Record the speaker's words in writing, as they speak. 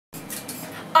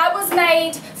I was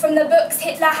made from the books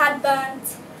Hitler had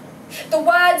burnt, the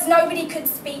words nobody could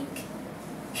speak.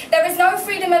 There is no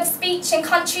freedom of speech in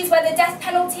countries where the death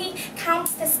penalty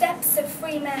counts the steps of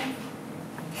free men.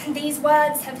 And these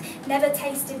words have never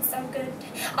tasted so good.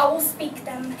 I will speak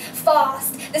them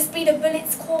fast, the speed of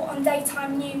bullets caught on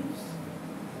daytime news.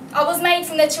 I was made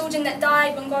from the children that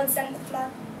died when God sent the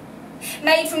flood.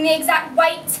 Made from the exact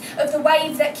weight of the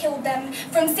wave that killed them,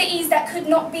 from cities that could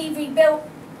not be rebuilt.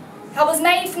 I was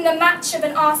made from the match of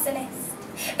an arsonist,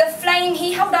 the flame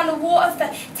he held underwater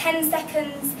for 10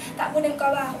 seconds that wouldn't go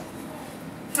out.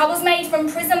 I was made from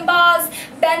prison bars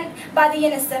bent by the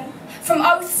innocent, from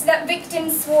oaths that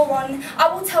victims swore on.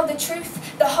 I will tell the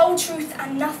truth, the whole truth,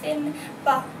 and nothing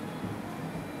but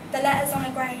the letters on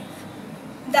a grave,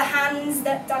 the hands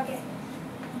that dug it,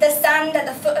 the sand at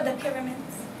the foot of the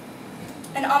pyramids,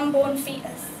 an unborn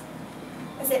fetus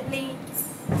as it bleeds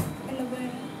in the womb.